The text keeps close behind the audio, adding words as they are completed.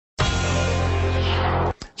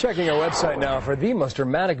Checking our website now for the most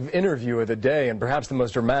dramatic interview of the day and perhaps the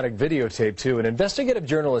most dramatic videotape, too. An investigative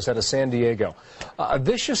journalist out of San Diego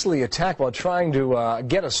viciously attacked while trying to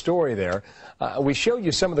get a story there. We showed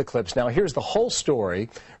you some of the clips. Now, here's the whole story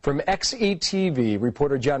from XETV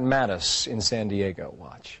reporter John Mattis in San Diego.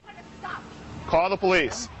 Watch. Call the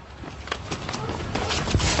police.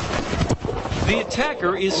 The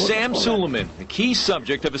attacker is Sam Suleiman, the key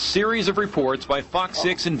subject of a series of reports by Fox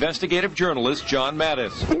 6 investigative journalist John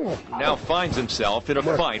Mattis, who now finds himself in a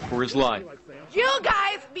fight for his life. You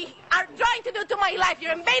guys are trying to do to my life.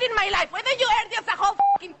 You're invading my life. Whether you earn this, the whole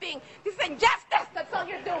fucking thing. This is injustice. That's all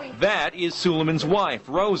you're doing. That is Suleiman's wife,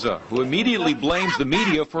 Rosa, who immediately blames the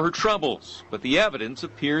media for her troubles. But the evidence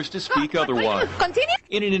appears to speak otherwise. Continue.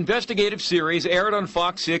 In an investigative series aired on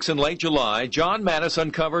Fox 6 in late July, John Mattis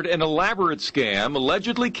uncovered an elaborate scam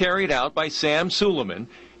allegedly carried out by Sam Suleiman,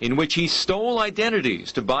 in which he stole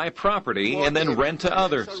identities to buy property and then rent to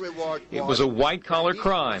others. It was a white-collar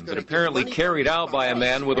crime that apparently carried out by a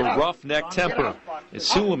man with a roughneck temper, as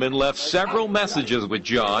Suleiman left several messages with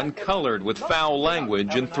John colored with foul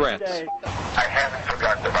language and threats. I haven't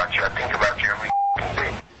forgotten about you. I think about you every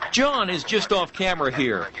day. John is just off camera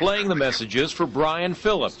here, playing the messages for Brian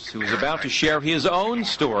Phillips, who is about to share his own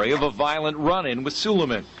story of a violent run-in with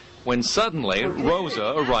Suleiman, when suddenly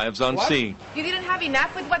Rosa arrives on scene. You didn't have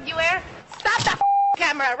enough with what you wear? Stop the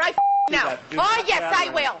camera right now. Oh, yes, I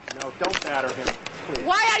will. No, don't batter him. Please.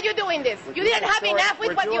 Why are you doing this? You didn't have enough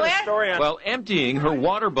with what you wear? While emptying her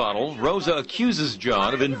water bottle, Rosa accuses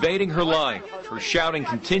John of invading her life. Her shouting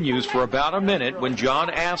continues for about a minute when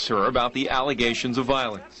John asks her about the allegations of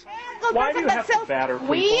violence. Why do you have to batter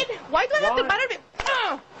people? Weed? Why do I have to batter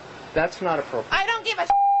people? That's not appropriate. I don't give a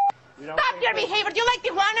Stop your behavior. Do you like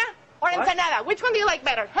Tijuana or Ensenada? Which one do you like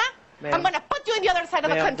better, huh? I'm going to put you in the other side of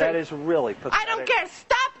the country. That is really pathetic. I don't care.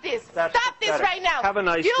 Stop this. That's Stop this pathetic. right now. Have a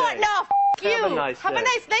nice day. No, you. Have a nice day. Have a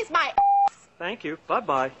nice day, my Thank you.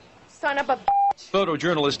 Bye-bye. son of a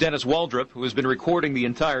Photojournalist Dennis Waldrop, who has been recording the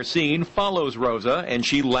entire scene, follows Rosa, and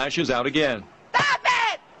she lashes out again. Stop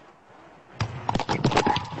it!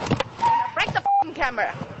 Break the f***ing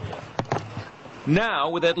camera. Now,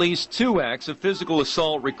 with at least 2 acts of physical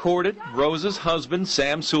assault recorded, Rosa's husband,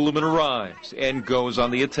 Sam Suleiman, arrives and goes on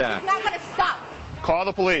the attack. It's not going to stop. Call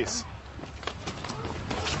the police.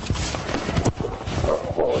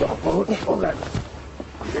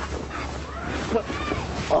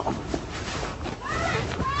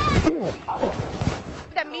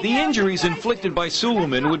 The injuries inflicted by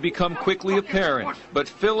Suleiman would become quickly apparent, but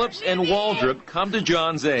Phillips and Waldrop come to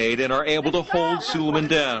John's aid and are able to hold Suleiman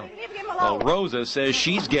down, while Rosa says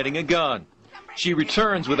she's getting a gun. She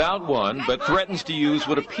returns without one, but threatens to use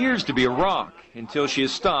what appears to be a rock until she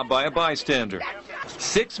is stopped by a bystander.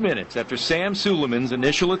 6 minutes after Sam Suleiman's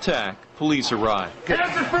initial attack, police arrive. Get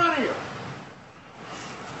up in front of you.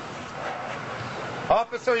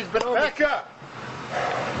 Officer, he's been over. Back up.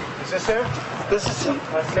 Is this him? This is him.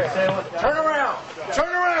 Okay. Turn around. Turn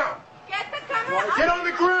around. Get the camera. Get on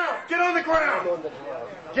the ground. Get on the ground.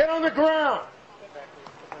 Get on the ground.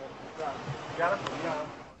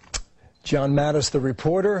 John Mattis, the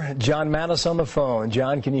reporter. John Mattis on the phone.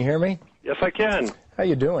 John, can you hear me? Yes, I can. How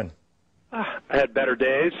you doing? I had better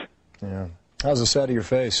days. Yeah. How's the side of your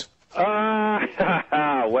face?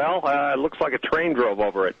 Well, it looks like a train drove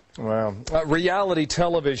over it. Wow. Reality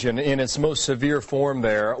television in its most severe form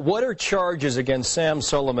there. What are charges against Sam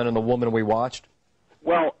Suleiman and the woman we watched?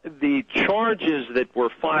 Well, the charges that were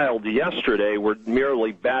filed yesterday were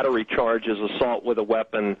merely battery charges, assault with a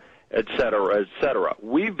weapon, et cetera, et cetera.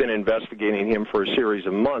 We've been investigating him for a series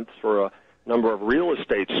of months for a number of real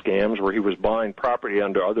estate scams where he was buying property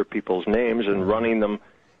under other people's names and running them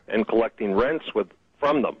and collecting rents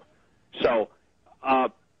from them. So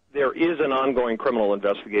there is an ongoing criminal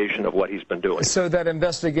investigation of what he's been doing. So that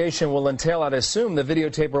investigation will entail, I'd assume, the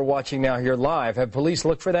videotape we're watching now here live. Have police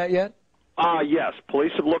looked for that yet? Yes,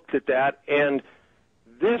 police have looked at that, and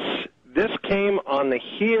this came on the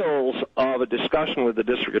heels of a discussion with the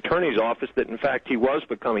district attorney's office that, in fact, he was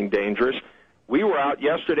becoming dangerous. We were out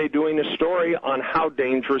yesterday doing a story on how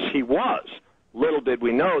dangerous he was. Little did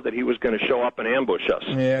we know that he was going to show up and ambush us.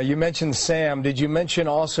 Yeah, you mentioned Sam. Did you mention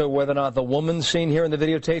also whether or not the woman seen here in the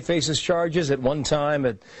videotape faces charges? At one time,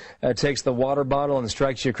 it takes the water bottle and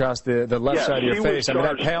strikes you across the left side of your face. She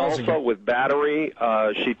was charged also with battery.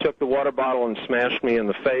 She took the water bottle and smashed me in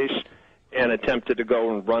the face and attempted to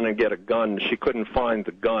go and run and get a gun. She couldn't find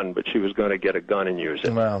the gun, but she was going to get a gun and use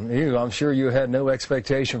it. Well, I'm sure you had no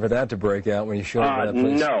expectation for that to break out when you showed up at that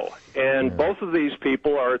place. No, and both of these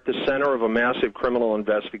people are at the center of a massive criminal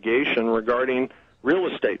investigation regarding real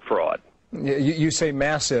estate fraud. You say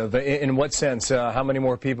massive. In what sense? How many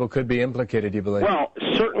more people could be implicated, you believe? Well,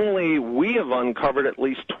 certainly we have uncovered at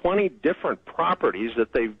least 20 different properties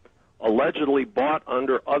that they've allegedly bought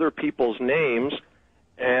under other people's names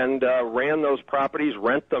and ran those properties,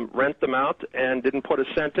 rent them out, and didn't put a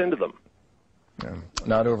cent into them. Yeah,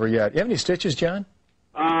 not over yet. You have any stitches, John?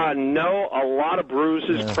 No, a lot of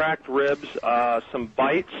bruises, cracked ribs, some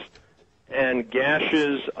bites, and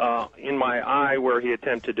gashes in my eye where he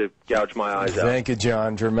attempted to gouge my eyes out. Thank you,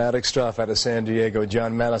 John. Dramatic stuff out of San Diego.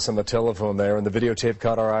 John Mattis on the telephone there, and the videotape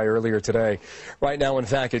caught our eye earlier today. Right now, in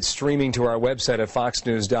fact, it's streaming to our website at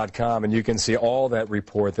foxnews.com, and you can see all that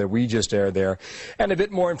report that we just aired there, and a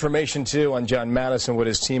bit more information, too, on John Mattis and what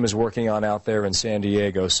his team is working on out there in San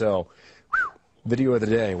Diego. So, video of the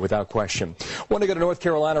day, without question. Want to go to North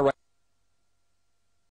Carolina right